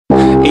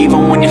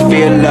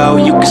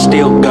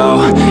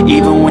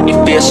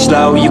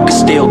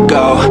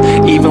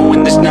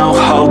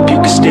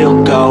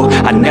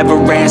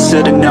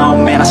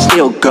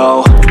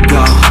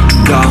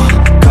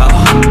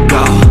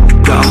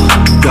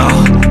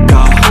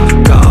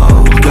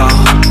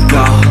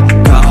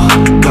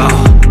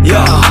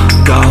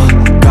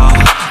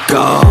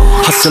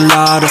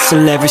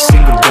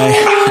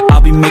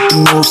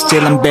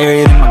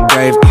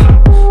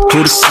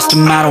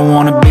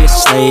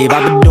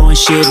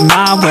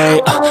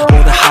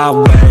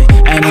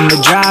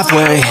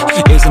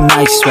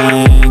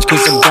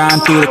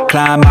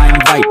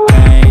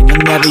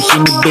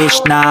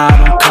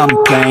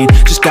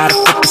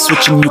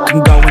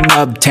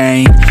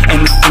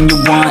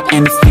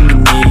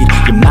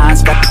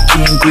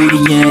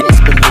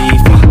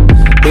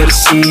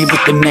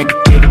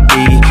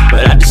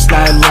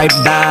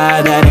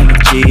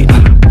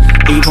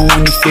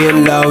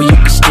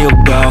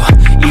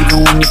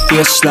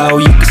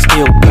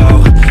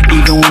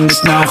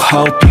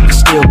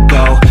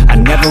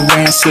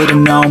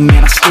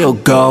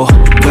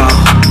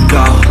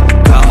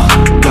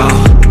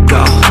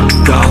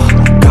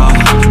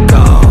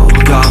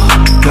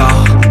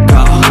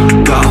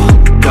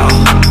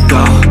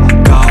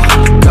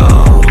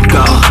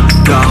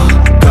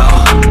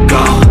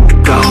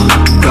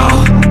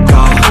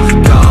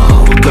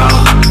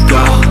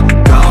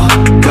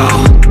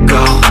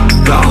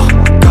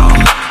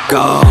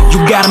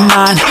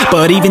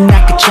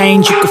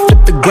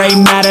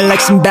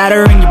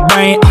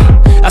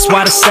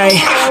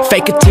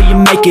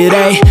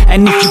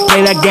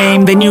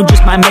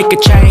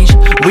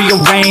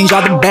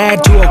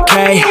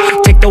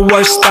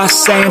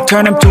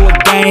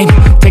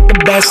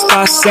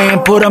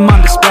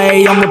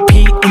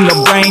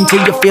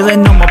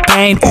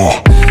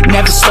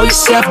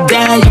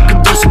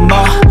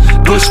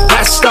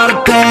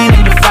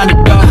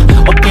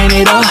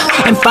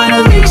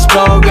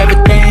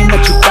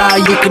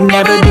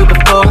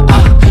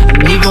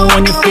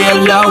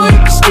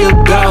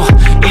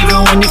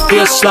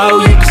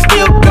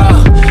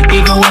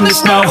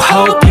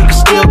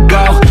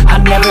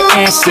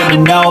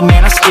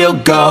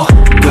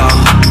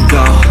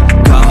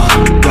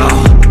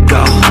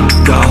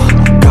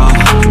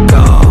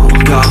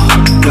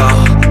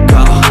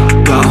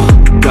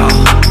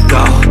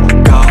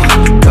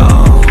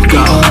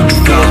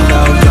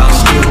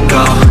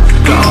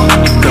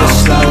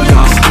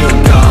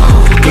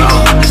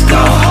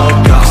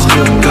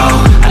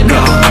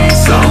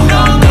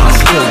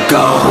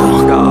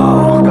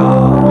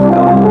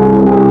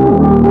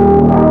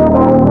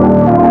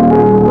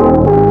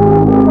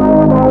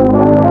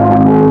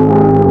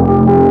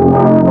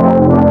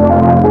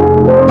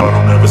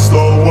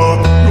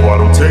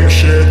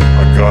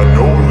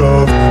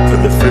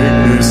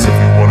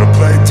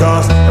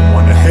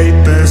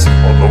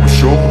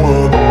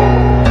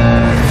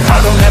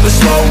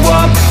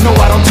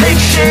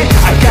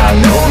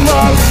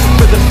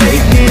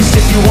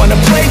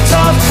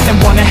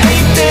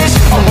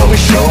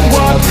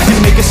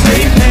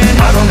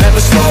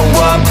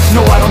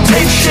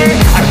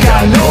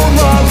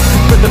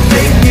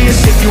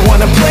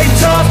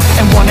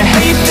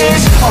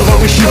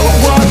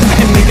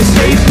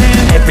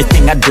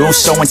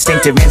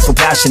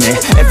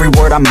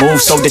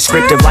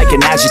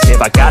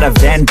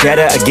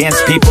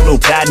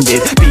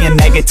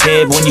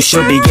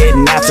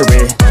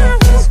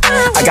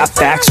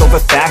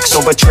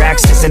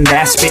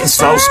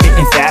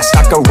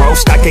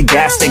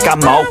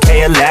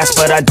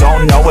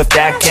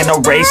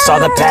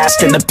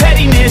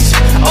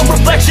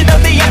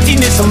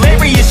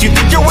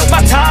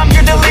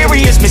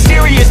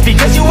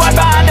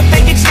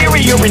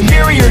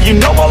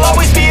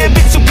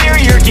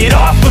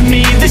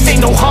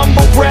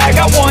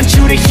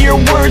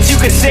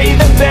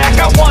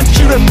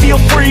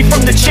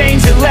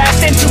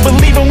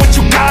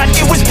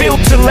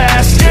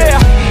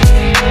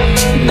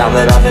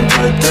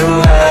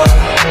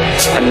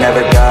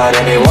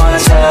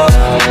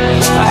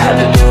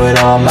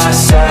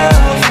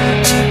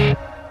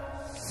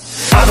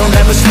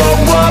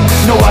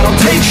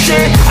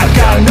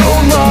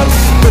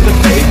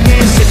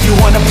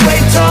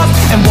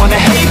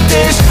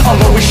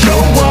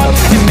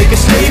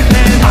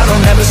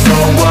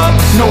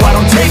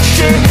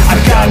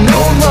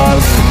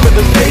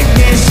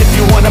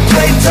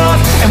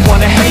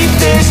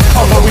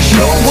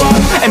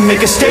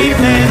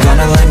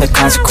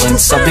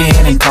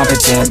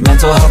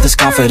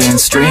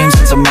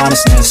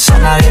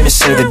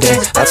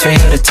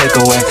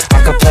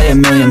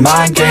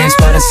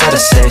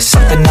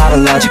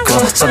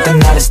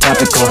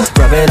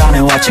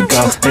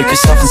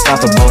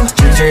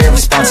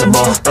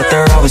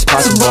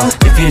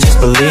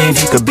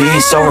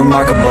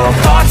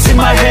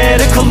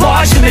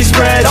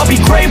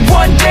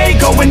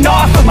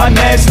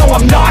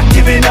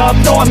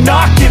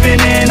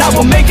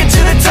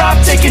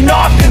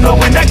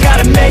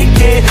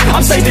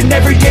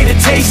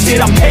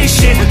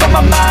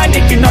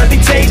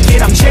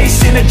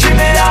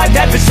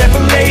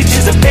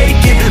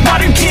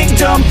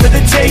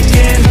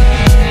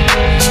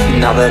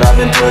that I've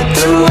been put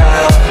through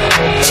hell.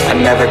 I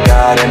never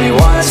got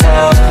anyone's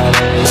help,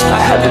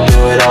 I had to do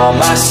it all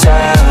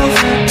myself.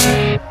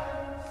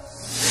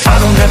 I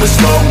don't ever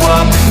slow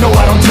up, no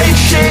I don't take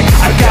shit.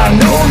 I got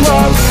no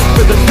love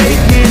for the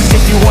fakeness.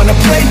 If you wanna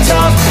play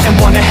tough and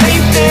wanna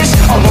hate this,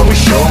 I'll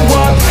always show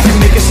up and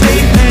make a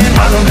statement.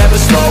 I don't ever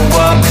slow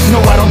up,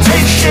 no I don't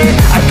take shit.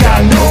 I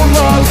got no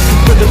love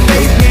for the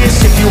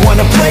fakeness. If you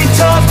wanna play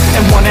tough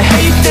and wanna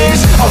hate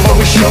this, I'll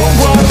always show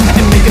up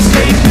and make a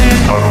statement.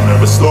 I don't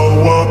ever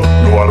slow up,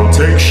 no I don't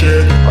take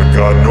shit. I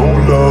got no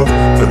love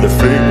for the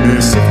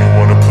fakeness. If you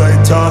wanna play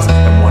tough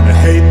and wanna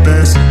hate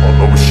this,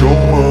 I'll always show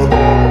up.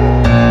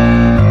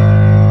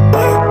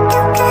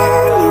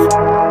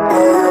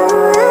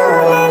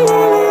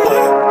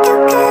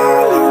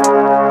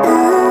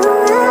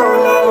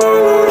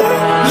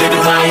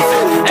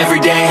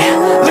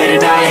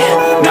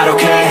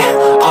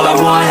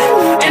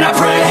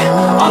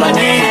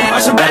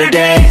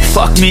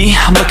 Fuck me,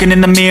 I'm looking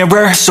in the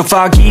mirror, so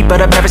foggy, but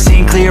I've never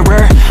seen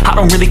clearer. I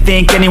don't really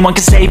think anyone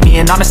can save me,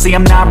 and honestly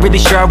I'm not really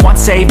sure I want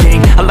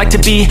saving. I like to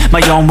be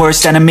my own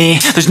worst enemy.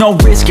 There's no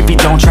risk if you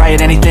don't try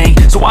at anything,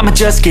 so I'ma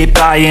just keep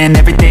buying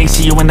everything.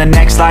 See you in the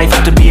next life,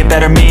 have to be a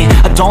better me.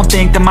 I don't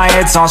think that my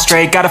head's on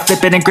straight, gotta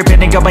flip it and grip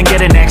it and go and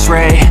get an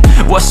x-ray.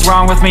 What's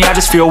wrong with me? I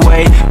just feel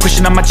weight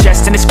pushing on my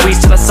chest and it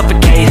squeezes till I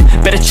suffocate.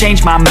 Better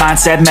change my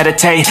mindset,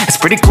 meditate. It's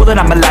pretty cool that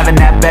I'm alive and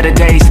have better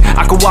days.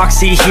 I could walk,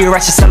 see, hear, I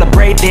should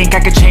celebrate. Think I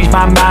could change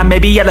my mind,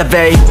 maybe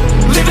elevate.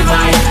 Living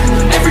life,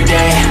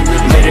 everyday,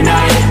 late at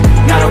night,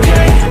 not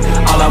okay.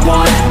 All I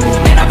want,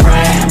 and I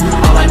pray,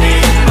 all I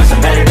need are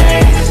some better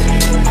days.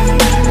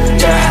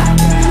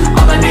 Yeah,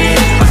 all I need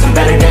are some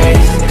better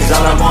days. Cause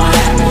all I want,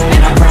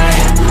 and I pray,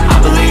 I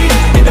believe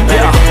in the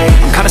better days.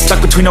 I'm kinda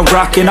stuck between a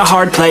rock and a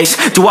hard place.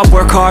 Do I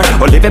work hard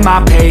or live at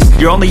my pace?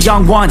 You're only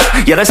young once,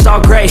 yeah that's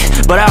all great,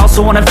 but I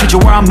also want a future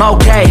where I'm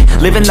okay.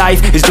 Living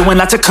life is doing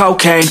lots of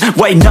cocaine.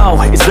 Wait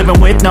no, it's living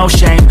with no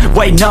shame.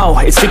 Wait no,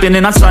 it's sleeping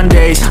in on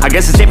Sundays. I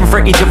guess it's different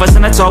for each of us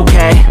and that's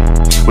okay.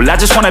 Well I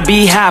just wanna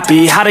be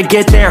happy. How to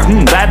get there?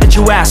 Glad that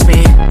you asked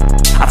me.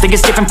 I think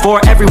it's different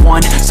for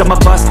everyone. Some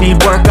of us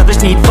need work,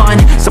 others need fun.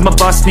 Some of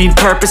us need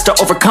purpose to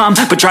overcome.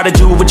 But try to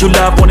do what you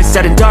love when it's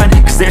said and done.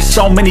 Cause there's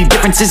so many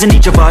differences in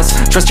each of us.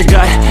 Trust your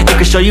gut, it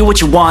can show you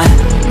what you want.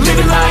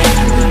 Living life,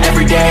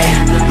 everyday,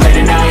 late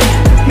at night,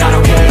 not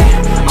okay.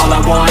 All I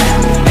want,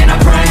 and I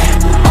pray,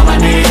 all I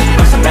need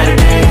are some better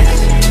days.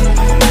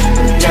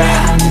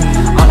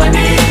 Yeah, all I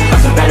need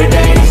are some better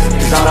days.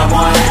 Cause all I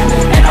want,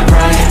 and I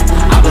pray,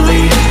 I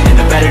believe in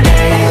the better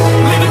days.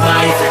 Living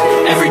life,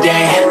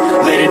 everyday,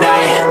 late at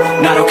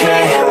night, not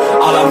okay.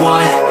 All I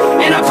want,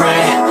 and I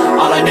pray,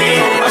 all I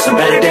need are some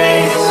better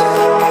days.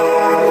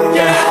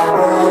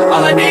 Yeah,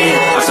 all I need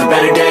are some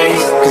better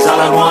days. Cause all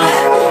I want,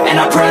 and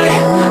I pray,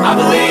 I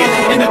believe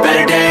in the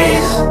better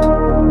days.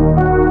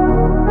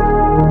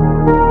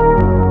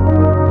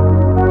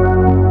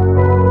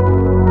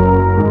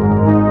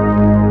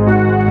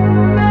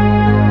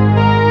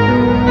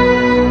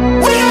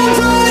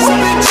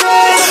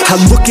 I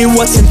look at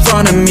what's in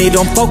front of me,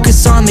 don't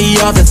focus on the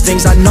other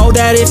things. I know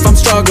that if I'm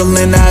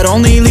struggling, that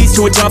only leads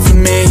to a tough for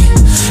me.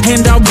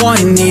 And I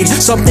want and need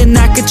something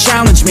that could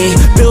challenge me.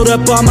 Build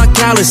up all my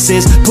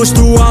calluses, push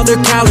through all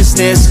their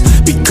callousness.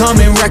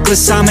 Becoming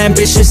reckless, I'm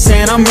ambitious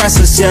and I'm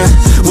restless, yeah.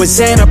 Was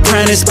an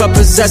apprentice but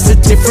possessed a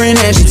different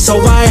engine. So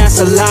I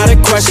asked a lot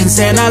of questions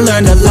and I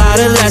learned a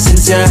lot of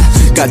lessons, yeah.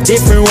 Got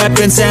different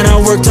weapons and I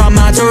worked on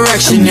my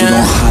direction, yeah. We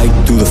gon' hike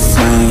through the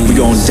flame, we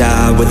gon'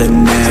 die with a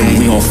name.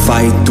 We gon'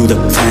 fight through the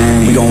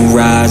pain, we gon'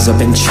 rise up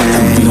and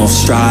change. We gon'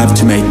 strive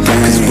to make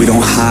gains, we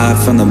don't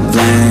hide from the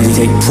blame. We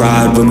take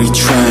pride when we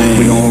train,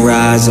 we gon'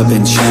 rise up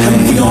and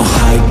change. We gon'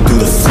 hike through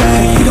the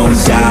flame, we gon'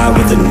 die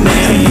with a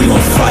name. We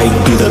gon' fight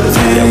through the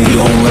pain, we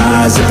gon'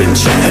 rise up and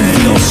change.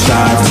 We gon'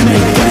 strive to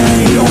make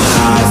gains, we don't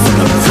hide from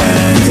the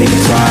pain. We take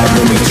pride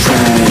when we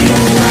train, we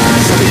gon'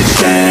 rise up and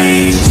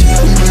change.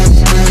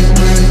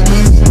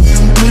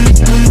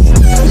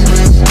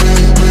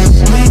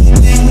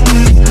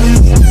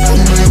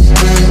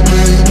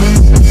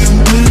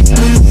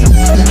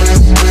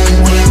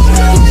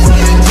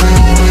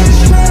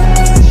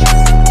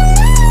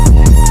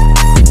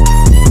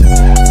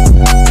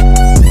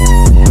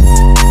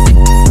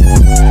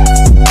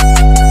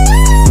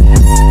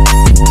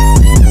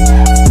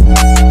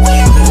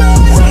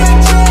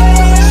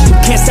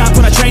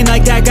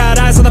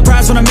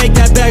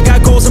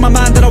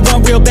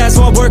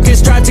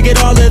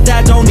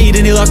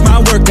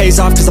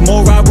 Off, cause the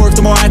more I work,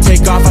 the more I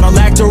take off. I don't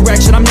lack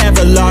direction, I'm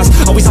never lost.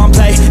 Always on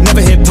play, never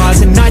hit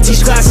pause. And I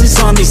teach classes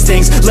on these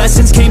things.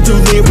 Lessons came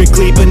through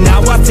lyrically, but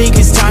now I think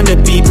it's time to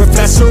be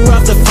professor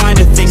of the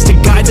finer things, to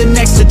guide the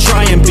next to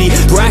try and be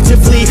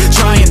proactively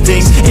trying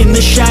things in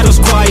the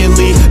shadows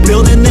quietly,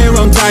 building their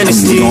own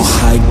dynasty. And we gon'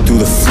 hike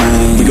through the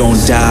flame, we gon'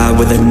 die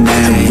with a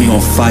name. We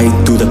gon' fight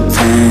through the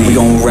pain, we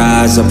gon'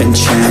 rise up and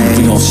change.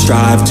 We gon'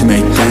 strive to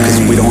make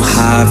gains, cause we don't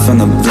hide from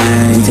the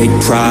blame. We take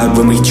pride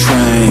when we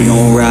train, we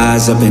gon'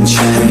 rise up and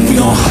change. We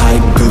gon'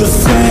 hike through the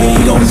flame,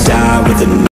 we gon' die with a